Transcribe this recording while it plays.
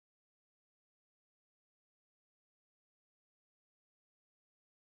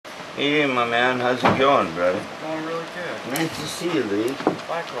Hey, my man, how's it going, brother? Going really good. Nice to see you, Lee.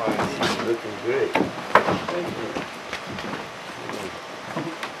 Likewise. You're looking great. Thank you.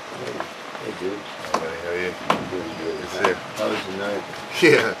 Hey, dude. How are you? Doing good. It's it. How was the night?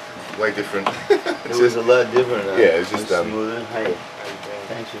 Yeah, way different. It was a lot different, huh? Yeah, it's just smoother. Hey,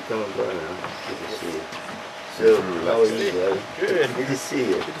 thanks for coming by, man. Good to see you. So, how are you, brother? Good. Good to see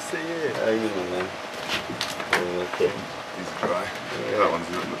you. Good to see you. How are you, my man? Okay. Easy dry. That one's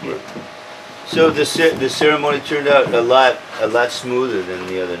not good. So the ceremony turned out a lot smoother than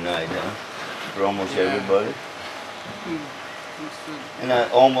the other night, huh? For almost everybody. And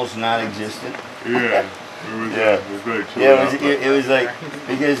almost non-existent. Yeah. It was very true. Yeah, it was like,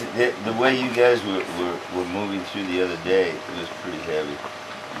 because the way you guys were moving through the other day, it was pretty heavy.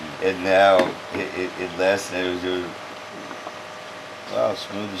 And now, last night it was wow,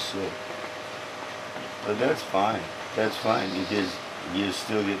 smooth as silk. But that's fine. That's fine, because you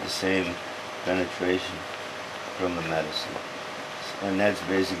still get the same penetration from the medicine. And that's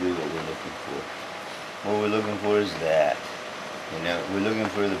basically what we're looking for. What we're looking for is that. You know, we're looking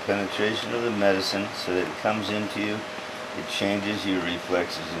for the penetration of the medicine so that it comes into you, it changes your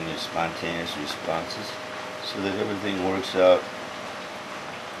reflexes and your spontaneous responses so that everything works out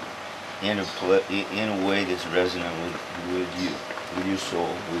in a way that's resonant with you, with your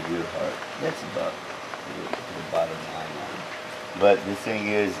soul, with your heart. That's about the bottom line on it. But the thing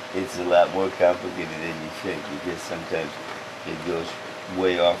is, it's a lot more complicated than you think, because sometimes it goes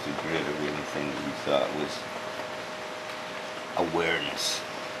way off the grid of anything that you thought was awareness,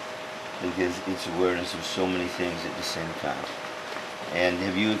 because it's awareness of so many things at the same time. And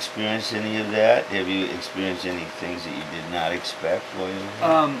have you experienced any of that? Have you experienced any things that you did not expect while you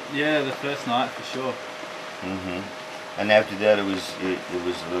were here? Yeah, the first night for sure. And after that, it was a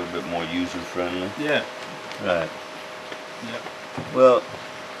little bit more user friendly. Yeah. Right. Yep. Well,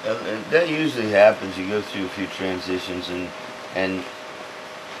 that usually happens. You go through a few transitions, and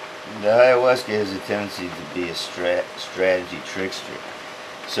the ayahuasca has a tendency to be a strategy trickster.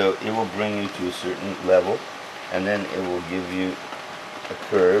 So it will bring you to a certain level, and then it will give you a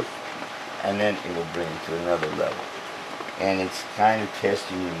curve, and then it will bring you to another level. And it's kind of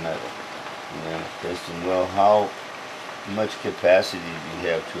testing your metal, you know, testing, well, how much capacity do you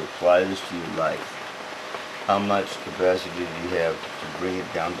have to apply this to your life? How much capacity do you have to bring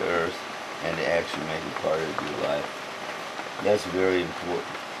it down to earth and to actually make it part of your life? That's very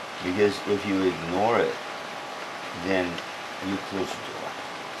important. Because if you ignore it, then you close the door.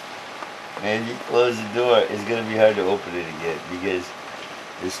 And if you close the door, it's going to be hard to open it again, because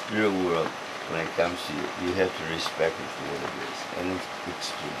the spirit world, when it comes to you, you have to respect it for what it is. And it's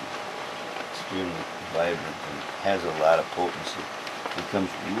extremely vibrant and has a lot of potency. It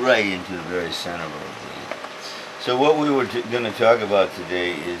comes right into the very center of our being. So what we were going to talk about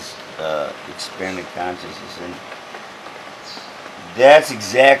today is expanded consciousness. And that's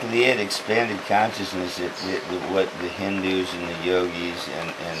exactly it, expanded consciousness. What the Hindus and the yogis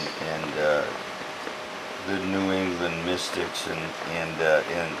and the New England mystics and the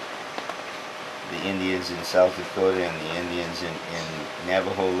Indians in South Dakota and the Indians in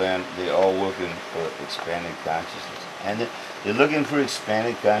Navajo land, they're all looking for expanded consciousness. And they're looking for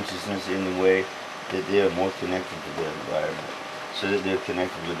expanded consciousness in the way that they are more connected to their environment, so that they're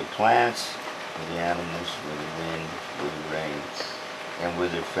connected with the plants, with the animals, with the wind, with the rain, and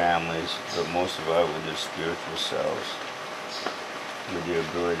with their families, but most of all with their spiritual selves, with their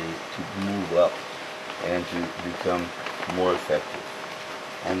ability to move up and to become more effective.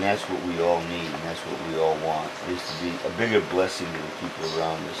 And that's what we all need, and that's what we all want, is to be a bigger blessing to the people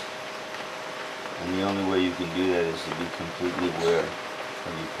around us. And the only way you can do that is to be completely aware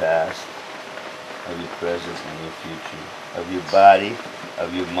of your past, of your present and your future, of your body,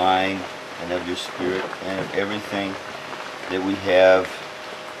 of your mind, and of your spirit, and of everything that we have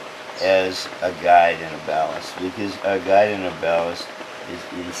as a guide and a ballast, because our guide and our ballast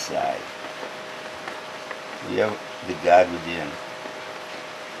is inside. We have the God within.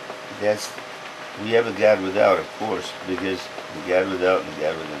 We have a God without, of course, because the God without and the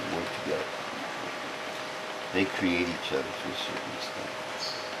God within work together. They create each other to a certain extent.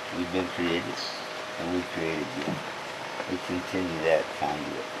 We've been created, and we create again. We continue that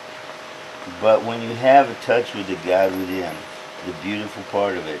conduit. But when you have a touch with the God within, the beautiful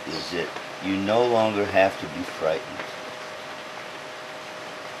part of it is that you no longer have to be frightened.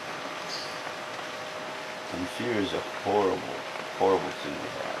 And fear is a horrible, horrible thing to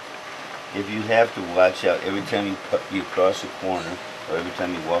have. If you have to watch out every time you cross a corner, or every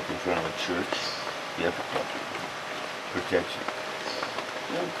time you walk in front of a church, you have protection.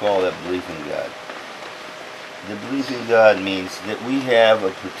 You don't call that belief in God. the belief in God means that we have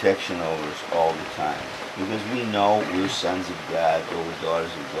a protection over us all the time. Because we know we're sons of God, or we're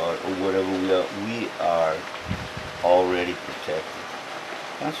daughters of God, or whatever we are already protected.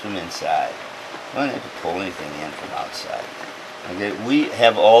 It comes from inside. We don't have to pull anything in from outside. Okay, we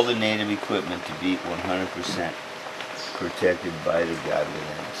have all the native equipment to be 100% protected by the God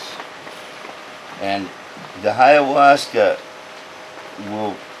within us. And the ayahuasca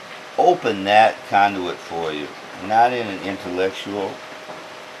will open that conduit for you, not in an intellectual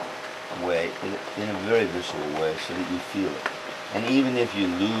way, in a very visceral way, so that you feel it. And even if you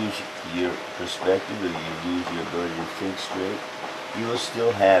lose your perspective or you lose your ability to think straight, you will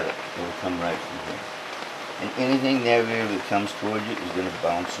still have it. It will come right from here. And anything negative that comes toward you is going to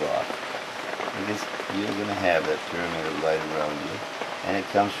bounce off. Because you're going to have that pyramid of light around you, and it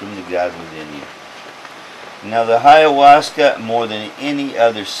comes from the God within you. Now the ayahuasca, more than any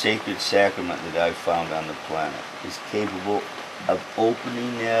other sacred sacrament that I've found on the planet, is capable of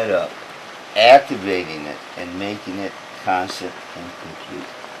opening that up, activating it, and making it constant and complete.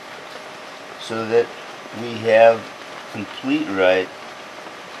 So that we have complete right,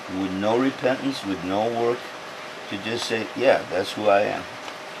 with no repentance, with no work, to just say, yeah, that's who I am.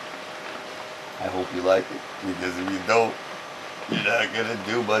 I hope you like it, because if you don't, you're not going to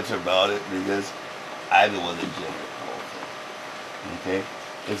do much about it, because I'm the one that generated the whole thing. Okay?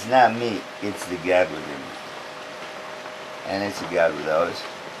 It's not me, it's the God within me. And it's a God without us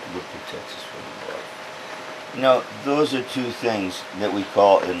that protects us from the world. You know, those are two things that we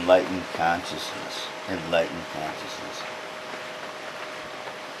call enlightened consciousness. Enlightened consciousness.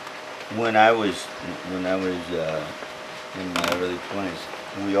 When I was in my early 20s,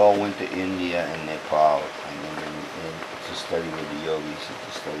 we all went to India and Nepal, and to study with the yogis and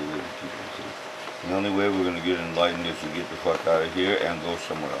to study with the people. So the only way we're going to get enlightened is to get the fuck out of here and go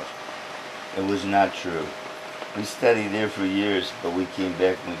somewhere else. It was not true. We studied there for years, but we came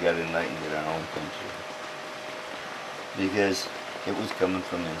back and we got enlightened in our own country. Because it was coming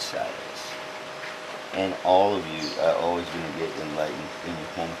from inside us. And all of you are always going to get enlightened in your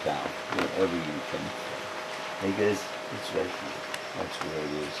hometown, wherever you come from. Because it's right here. That's where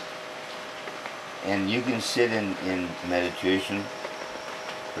it is. And you can sit in meditation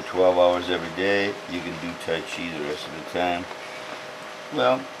for 12 hours every day. You can do Tai Chi the rest of the time.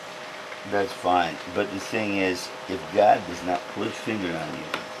 Well, that's fine. But the thing is, if God does not put his finger on you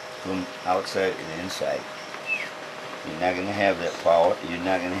from outside and inside, you're not going to have that power. You're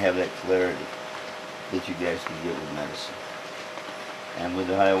not going to have that clarity that you guys can get with medicine. And with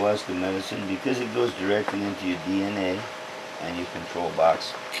the ayahuasca medicine, because it goes directly into your DNA and your control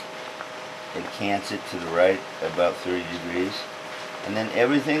box, it cants it to the right about 30 degrees. And then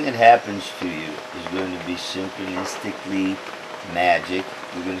everything that happens to you is going to be synchronistically magic.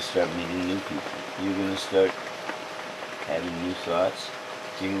 You're going to start meeting new people. You're going to start having new thoughts.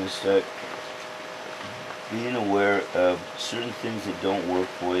 You're going to start being aware of certain things that don't work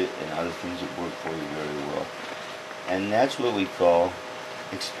for you and other things that work for you very well. And that's what we call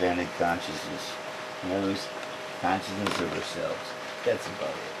expanded consciousness. In other words, consciousness of ourselves. That's about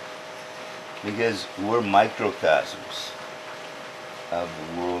it. Because we're microcosms of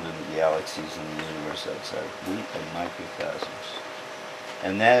the world and the galaxies and the universe outside. We are microcosms.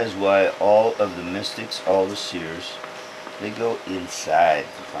 And that is why all of the mystics, all the seers, they go inside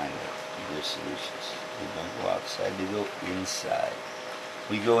to find out their solutions. They don't go outside, they go inside.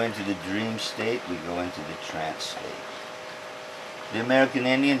 We go into the dream state, we go into the trance state. The American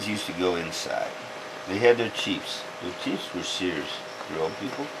Indians used to go inside. They had their chiefs. Their chiefs were seers. They're old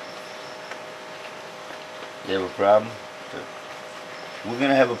people. They have a problem? Good. We're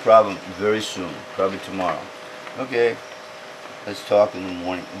going to have a problem very soon, probably tomorrow. Okay, let's talk in the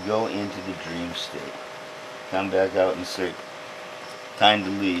morning. Go into the dream state. Come back out and say, time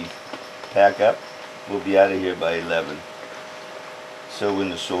to leave. Pack up. We'll be out of here by 11. So when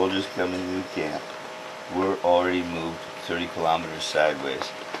the soldiers come into the camp, we're already moved 30 kilometers sideways,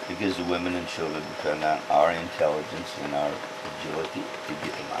 because the women and children depend on our intelligence and our agility to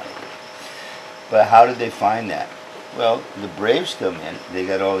get them out of here. But how did they find that? Well, the Braves come in, they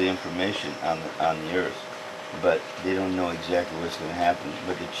got all the information on the earth, but they don't know exactly what's going to happen.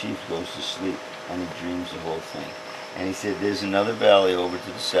 But the chief goes to sleep, and he dreams the whole thing. And he said, there's another valley over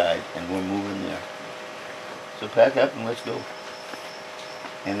to the side, and we're moving there. So pack up and let's go.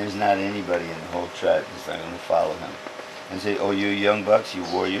 And there's not anybody in the whole tribe that's not going to follow him. And say, oh, you young bucks, you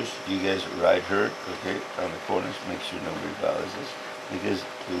warriors, you guys ride herd, okay, on the corners, make sure nobody bothers us, because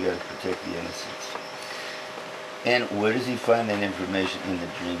we got to protect the innocents. And where does he find that information? In the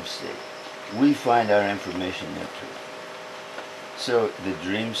dream state. We find our information there too. So the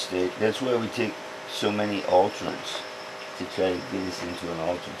dream state, that's why we take so many alterants to try to get us into an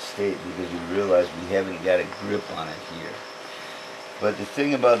altered state because we realize we haven't got a grip on it here. But the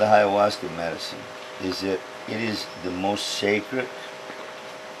thing about the ayahuasca medicine is that it is the most sacred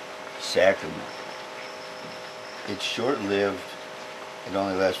sacrament. It's short-lived. It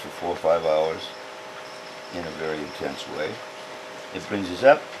only lasts for 4 or 5 hours in a very intense way. It brings us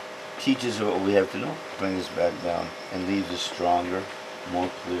up, teaches us what we have to know, brings us back down, and leaves us stronger, more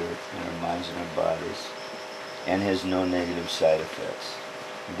clear in our minds and our bodies, and has no negative side effects.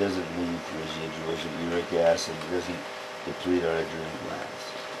 It doesn't leave residuals of uric acid. It doesn't deplete our adrenal glands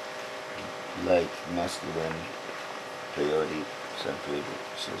like mescaline, peyote, sunflower,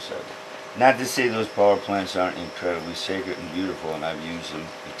 psilocybin. Not to say those power plants aren't incredibly sacred and beautiful, and I've used them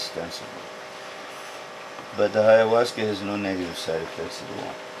extensively. But the ayahuasca has no negative side effects at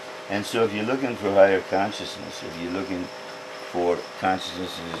all. And so if you're looking for higher consciousness, if you're looking for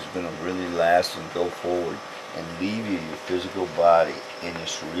consciousness that is going to really last and go forward and leave you your physical body and your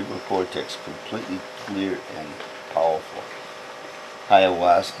cerebral cortex completely clear and powerful,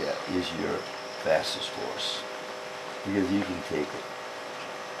 ayahuasca is your fastest horse. Because you can take it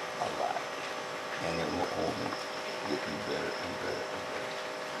a lot, and it will only get you better and better and better.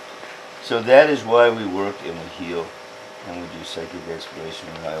 So that is why we work and we heal and we do psychic exploration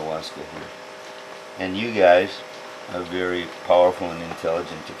with ayahuasca here. And you guys are very powerful and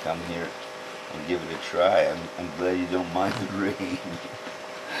intelligent to come here and give it a try. I'm glad you don't mind the rain.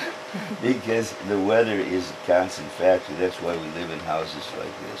 Because the weather is a constant factor. That's why we live in houses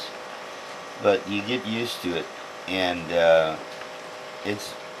like this. But you get used to it, and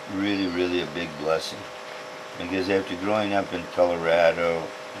it's really, really a big blessing. Because after growing up in Colorado,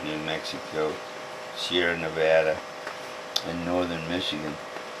 New Mexico, Sierra Nevada, and northern Michigan,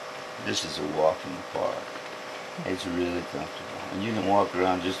 this is a walk in the park. It's really comfortable. And you can walk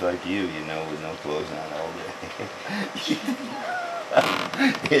around just like you know, with no clothes on all day.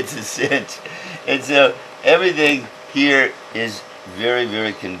 It's a cinch. And so everything here is very,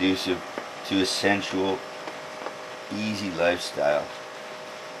 very conducive to a sensual, easy lifestyle.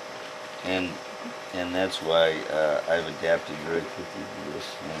 And that's why I've adapted very quickly to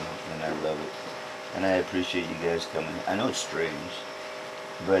this, and I love it. And I appreciate you guys coming. I know it's strange,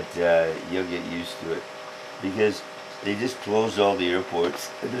 but you'll get used to it. Because they just closed all the airports,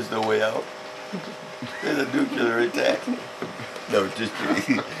 and there's no way out. There's a nuclear attack. No, just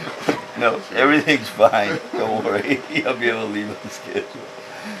kidding. No, everything's fine. Don't worry. You'll be able to leave on schedule.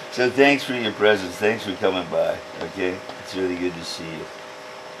 So thanks for your presence. Thanks for coming by. Okay? It's really good to see you.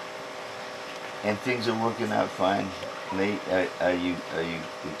 And things are working out fine. Nate, are you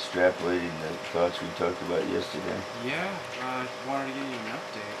extrapolating the thoughts we talked about yesterday? Yeah, I wanted to give you an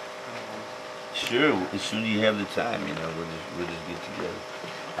update. Sure, as soon as you have the time, we'll just get together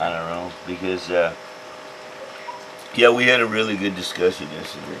on our own. Because, yeah, we had a really good discussion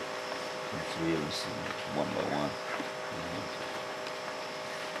yesterday. The three of us, one by one.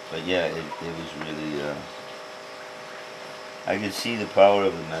 But yeah, it was really, I could see the power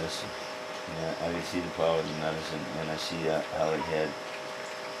of the medicine. Yeah, I could see the power of the medicine, and I see how it had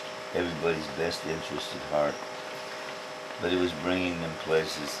everybody's best interest at heart. But it was bringing them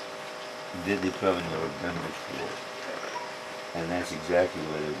places that they probably never been before. And that's exactly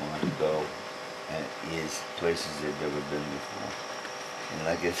where they want to go, is places they've never been before. And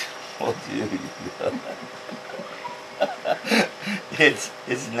like I told you,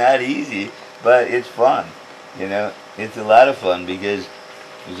 it's not easy, but it's fun. It's a lot of fun because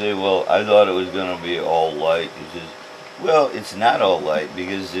you say, well, I thought it was going to be all light. It says, well, it's not all light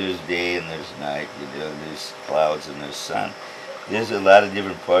because there's day and there's night. There's clouds and there's sun. There's a lot of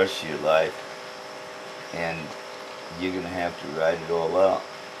different parts to your life, and you're going to have to ride it all out.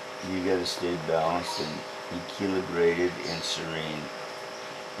 You got to stay balanced and equilibrated and serene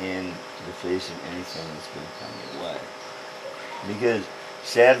in the face of anything that's going to come your way. Because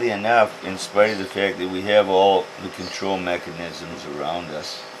sadly enough, in spite of the fact that we have all the control mechanisms around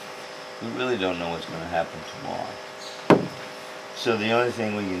us, we really don't know what's going to happen tomorrow. So the only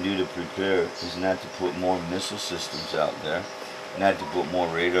thing we can do to prepare is not to put more missile systems out there, not to put more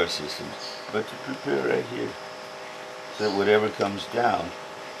radar systems, but to prepare right here. So that whatever comes down,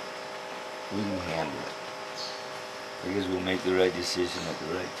 we can handle it. Because we'll make the right decision at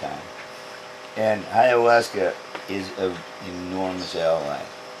the right time. And ayahuasca is an enormous ally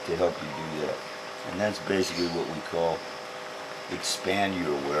to help you do that. And that's basically what we call expand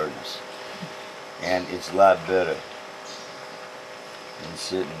your awareness. And it's a lot better than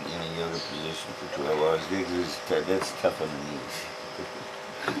sitting in a yoga position for 12 hours. Because that's tough on the knees.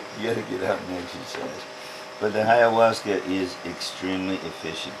 You gotta get out and exercise. But the ayahuasca is extremely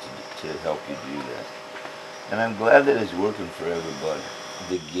efficient to help you do that. And I'm glad that it's working for everybody.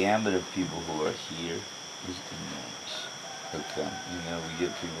 The gamut of people who are here is enormous. Okay. You know, we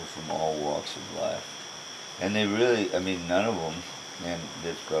get people from all walks of life. And they really, I mean, none of them, and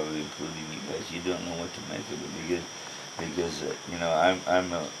that's probably including you guys, you don't know what to make of it because you know,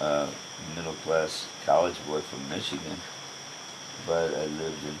 I'm a middle class college boy from Michigan, but I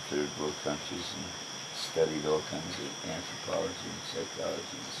lived in third world countries and studied all kinds of anthropology and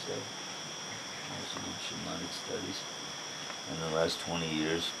psychology and stuff, also did shamanic studies in the last 20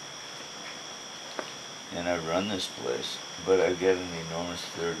 years. And I run this place, but I get an enormous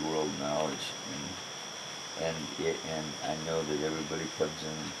third world knowledge, and I know that everybody comes in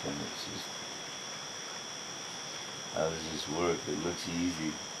and kind of says, how does this work? It looks easy,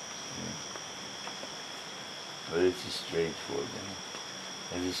 you know? But it's a straightforward,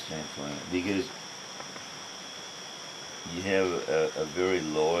 you know? It's a straightforward, because you have a very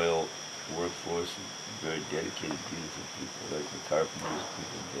loyal workforce, very dedicated, beautiful people, like the carpenters,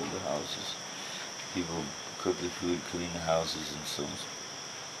 people who build the houses, people who cook the food, clean the houses, and so on.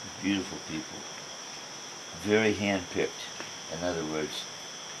 Beautiful people. Very hand-picked. In other words,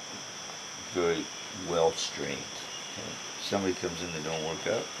 very well-strained. Okay? Somebody comes in that don't work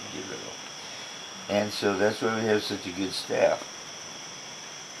out, you get rid of them. And so that's why we have such a good staff.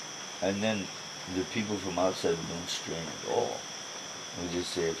 And then the people from outside, we don't strain at all. We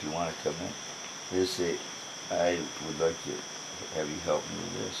just say, if you want to come in, we just say, I would like to have you help me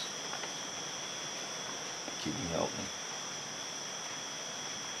with this. Can you help me?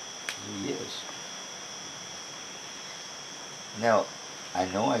 Yes. Now, I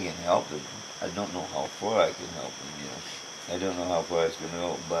know I can help them. I don't know how far I can help them, you know. I don't know how far it's going to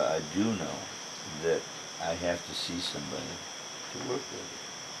go, but I do know that I have to see somebody to work with it.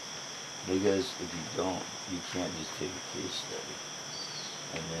 Because if you don't, you can't just take a case study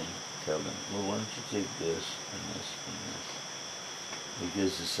and then tell them, well, why don't you take this and this and this?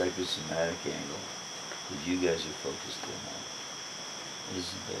 Because the psychosomatic angle that you guys are focused in on is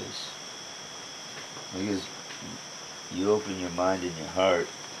the base. Because you open your mind and your heart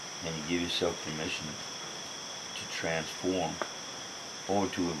and you give yourself permission to transform or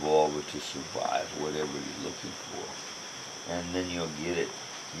to evolve or to survive, whatever you're looking for. And then you'll get it.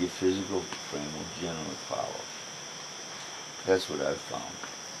 Your physical frame will generally follow. That's what I've found.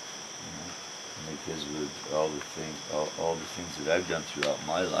 You know? Because with all the things that I've done throughout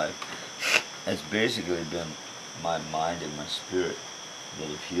my life, it's basically been my mind and my spirit that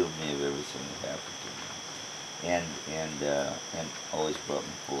have healed me of everything that happened to me. And always brought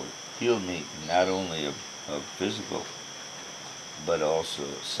me forward. Healed me not only of physical, but also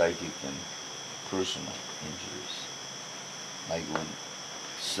psychic and personal injuries. Like when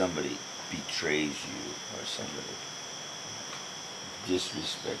somebody betrays you or somebody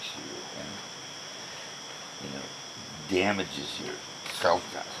disrespects you and, you know, damages your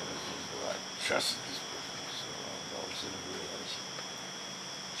self-confidence. I trusted this person, so all of a sudden I realize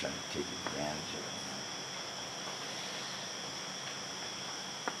I'm trying to take advantage of it.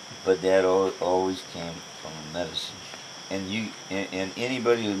 But that always came from a medicine. And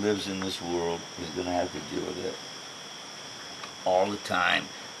anybody who lives in this world is going to have to deal with it all the time.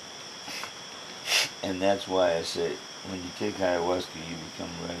 And that's why I say, when you take ayahuasca, you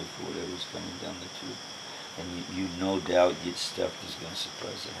become ready for whatever's coming down the tube. And you no doubt get stuff that's going to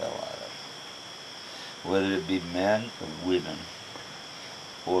surprise the hell out of you. Whether it be men or women,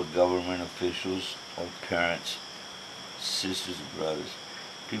 or government officials, or parents, sisters or brothers,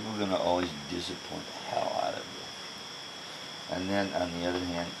 people are going to always disappoint the hell out of you. And then, on the other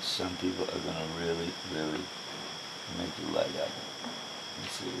hand, some people are going to really, really make the light out of it. And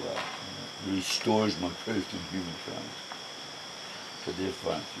say, well, you know, it restores my faith in humankind. But they're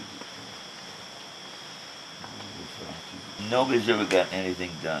far and few between. Nobody's ever gotten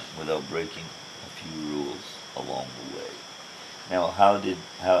anything done without breaking a few rules along the way. Now, how do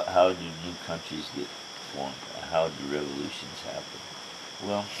new countries get formed? How do revolutions happen?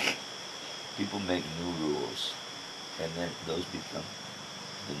 Well, people make new rules, and then those become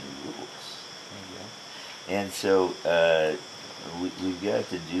the new rules. Okay? And so we've got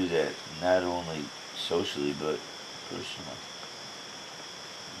to do that not only socially but personally,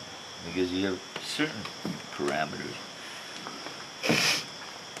 because you have certain parameters,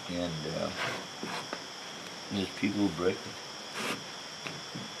 and there's people who break them.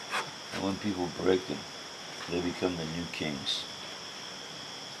 And when people break them, they become the new kings.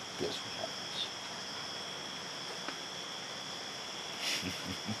 Guess what happens?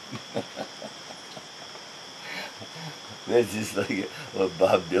 That's just like what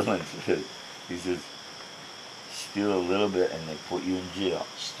Bob Dylan said. He says, steal a little bit and they put you in jail.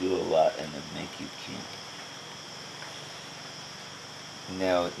 Steal a lot and they make you king.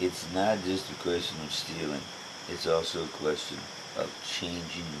 Now, it's not just a question of stealing. It's also a question of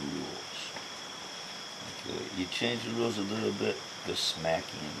changing rules. Okay, you change the rules a little bit, they'll smack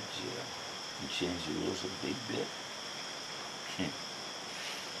you in jail. You change the rules a big bit,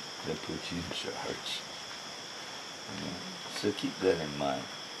 they'll put you in charge. So keep that in mind.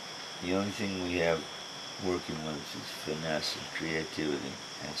 The only thing we have working with us is finesse and creativity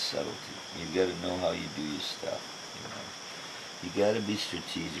and subtlety. You've got to know how you do your stuff. You got to be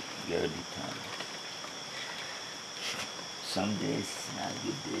strategic. You got to be timely. Some days it's not a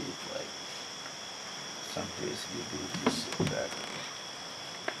good day to play. Some days it's a good day to just sit back.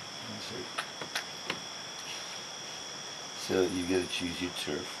 That's it. So you got to choose your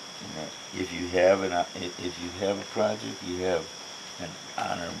turf. If you have a project, you have an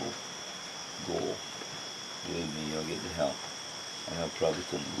honorable goal. Believe me, you'll get the help, and they'll probably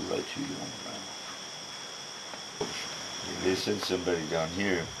come right through you on the ground. If they send somebody down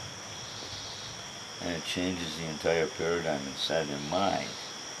here, and it changes the entire paradigm inside their mind,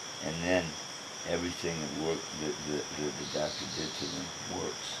 and then everything the doctor did to them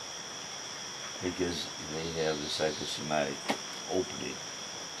works, because they have the psychosomatic opening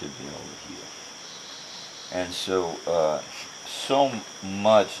to be able to heal. And so, so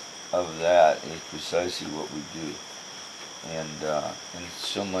much of that is precisely what we do, and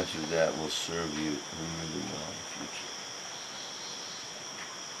so much of that will serve you really well in the future.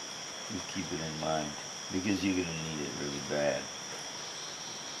 You keep it in mind, because you're going to need it really bad.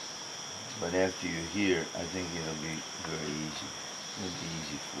 But after you're here, I think it'll be very easy. It'll be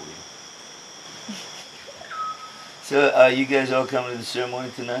easy for you. So, you guys all coming to the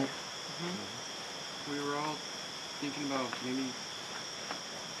ceremony tonight? We were all thinking about maybe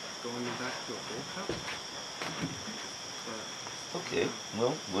going back to a Gold Cup. But, Okay,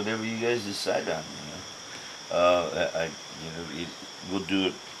 well, whatever you guys decide on, we'll do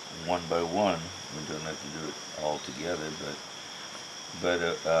it one by one. We don't have to do it all together, but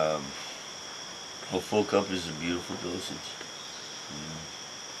a full cup is a beautiful dosage.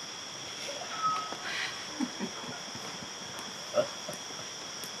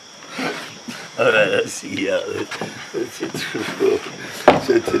 All right, let's see. Let's hit the road.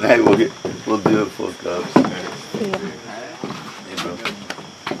 So tonight we'll do a full cup. Hey, bro.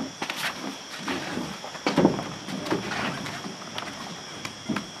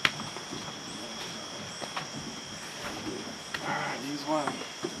 use one.